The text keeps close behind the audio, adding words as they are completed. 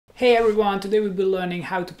Hey everyone, today we'll be learning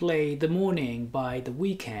how to play The Morning by The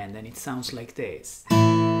Weeknd, and it sounds like this.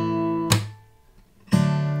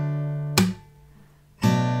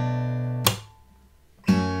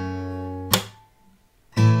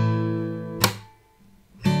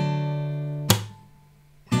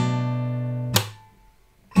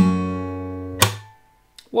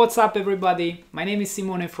 What's up everybody? My name is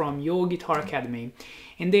Simone from Your Guitar Academy.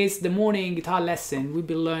 In this The Morning guitar lesson, we'll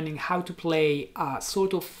be learning how to play a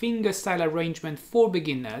sort of fingerstyle arrangement for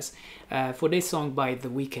beginners for this song by The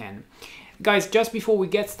Weeknd. Guys, just before we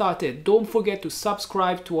get started, don't forget to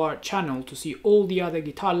subscribe to our channel to see all the other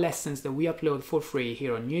guitar lessons that we upload for free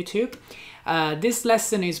here on YouTube. This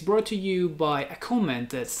lesson is brought to you by a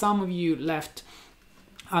comment that some of you left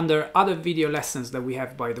under other video lessons that we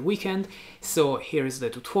have by The Weeknd. So here is the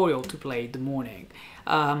tutorial to play The Morning.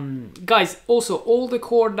 Guys, also all the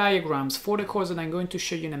chord diagrams for the chords that I'm going to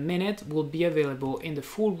show you in a minute will be available in the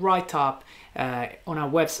full write-up on our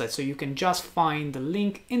website, so you can just find the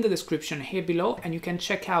link in the description here below, and you can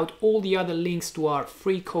check out all the other links to our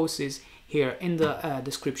free courses here in the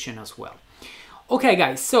description as well. Okay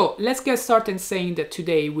guys, so let's get started saying that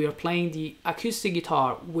today we are playing the acoustic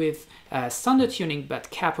guitar with standard tuning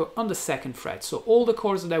but capo on the 2nd fret. So all the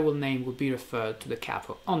chords that I will name will be referred to the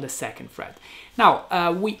capo on the 2nd fret.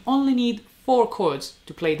 Now, we only need 4 chords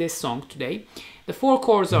to play this song today. The 4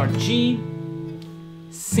 chords are G,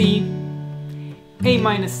 C,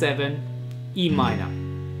 A-7, E minor.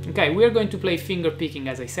 Okay, we are going to play finger picking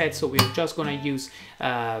as I said, so we're just going to use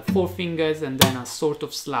 4 fingers and then a sort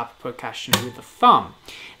of slap percussion with the thumb.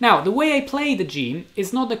 Now, the way I play the G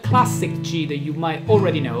is not the classic G that you might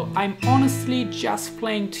already know. I'm honestly just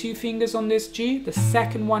playing 2 fingers on this G, the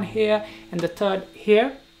 2nd one here and the 3rd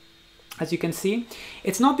here. As you can see,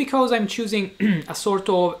 it's not because I'm choosing a sort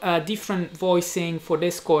of different voicing for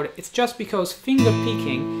this chord. It's just because finger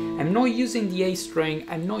picking, I'm not using the A string,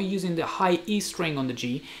 I'm not using the high E string on the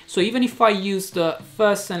G. So even if I use the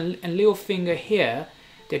 1st and little finger here,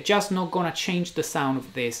 they're just not gonna change the sound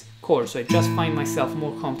of this chord. So I just find myself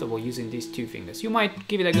more comfortable using these 2 fingers. You might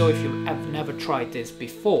give it a go if you have never tried this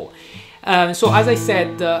before. So as I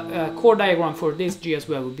said, the chord diagram for this G as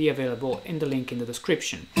well will be available in the link in the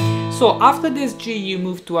description. So after this G, you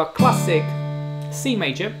move to a classic C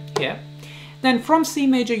major here. Then from C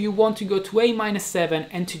major, you want to go to A-7,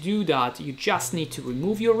 and to do that, you just need to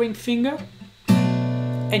remove your ring finger,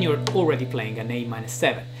 and you're already playing an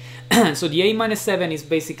A-7. So the A-7 is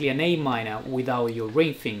basically an A minor without your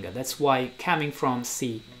ring finger. That's why coming from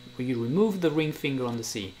C, where you remove the ring finger on the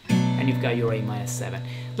C, and you've got your A-7.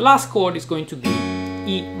 The last chord is going to be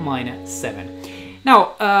E-7.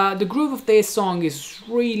 Now, the groove of this song is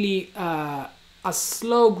really a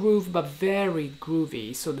slow groove, but very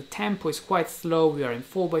groovy. So the tempo is quite slow. We are in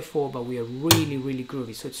 4/4, but we are really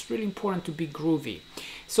groovy. So it's really important to be groovy.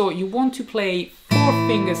 So you want to play 4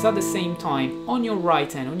 fingers at the same time on your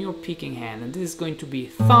right hand, on your picking hand. And this is going to be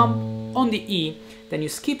thumb on the E. Then you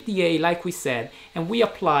skip the A, like we said, and we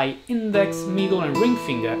apply index, middle, and ring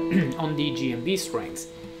finger on the G and B strings.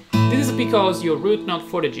 This is because your root note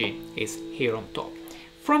for the G is here on top.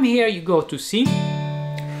 From here you go to C.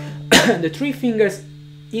 The 3 fingers,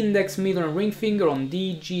 index, middle, and ring finger on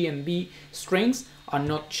D, G, and B strings are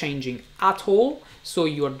not changing at all. So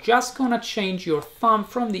you're just gonna change your thumb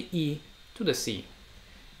from the E to the C,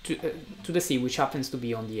 to the C, which happens to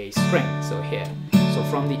be on the A string. So here, so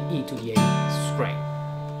from the E to the A string.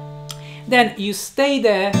 Then you stay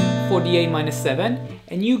there for the A-7,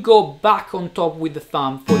 and you go back on top with the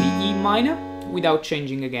thumb for the E minor without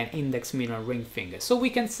changing again index, middle, and ring finger. So we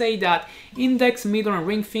can say that index, middle, and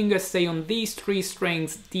ring finger stay on these 3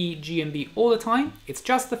 strings, D, G, and B all the time. It's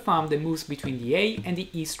just the thumb that moves between the A and the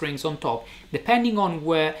E strings on top, depending on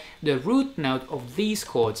where the root note of these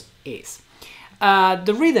chords is.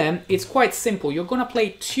 The rhythm is quite simple. You're gonna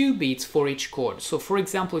play 2 beats for each chord. So for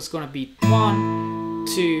example, it's gonna be 1,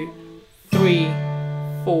 2, 3,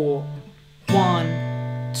 4,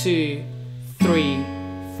 1, 2, 3,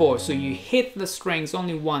 4. So you hit the strings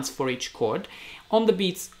only once for each chord on the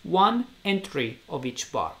beats 1 and 3 of each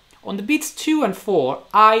bar. On the beats 2 and 4,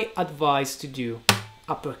 I advise to do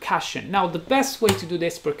a percussion. Now the best way to do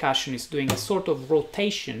this percussion is doing a sort of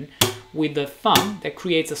rotation with the thumb that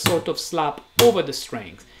creates a sort of slap over the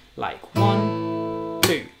strings, like 1,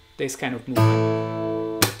 2, this kind of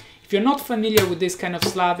movement. If you're not familiar with this kind of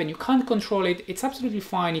slap and you can't control it, it's absolutely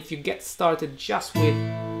fine if you get started just with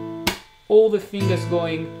all the fingers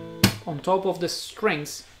going on top of the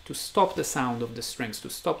strings to stop the sound of the strings, to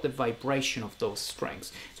stop the vibration of those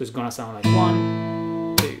strings. So it's gonna sound like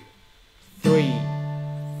 1, 2, 3,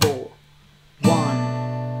 4,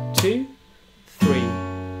 1, 2, 3,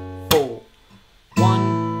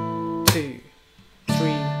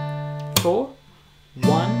 4.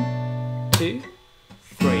 1, 2,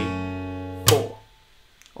 3, 4.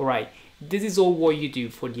 Alright, this is all what you do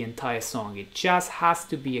for the entire song. It just has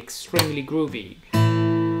to be extremely groovy.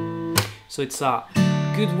 So it's a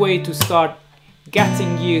good way to start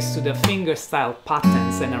getting used to the fingerstyle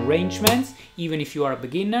patterns and arrangements, even if you are a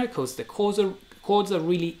beginner, because the chords are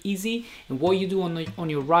really easy, and what you do on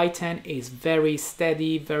your right hand is very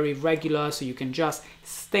steady, very regular, so you can just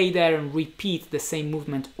stay there and repeat the same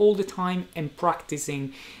movement all the time, and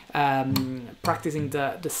practicing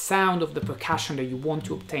the sound of the percussion that you want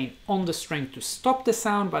to obtain on the string to stop the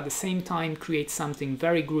sound, but at the same time create something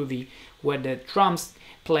very groovy where the drums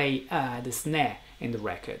play the snare in the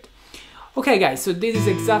record. Okay guys, so this is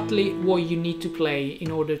exactly what you need to play in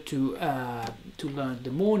order to learn The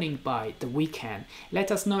Morning by The Weeknd.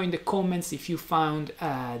 Let us know in the comments if you found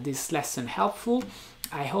this lesson helpful.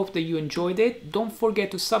 I hope that you enjoyed it. Don't forget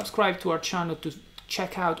to subscribe to our channel to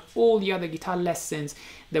check out all the other guitar lessons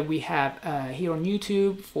that we have here on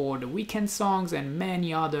YouTube for The Weeknd songs and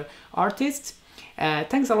many other artists.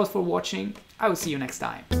 Thanks a lot for watching. I will see you next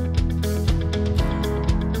time.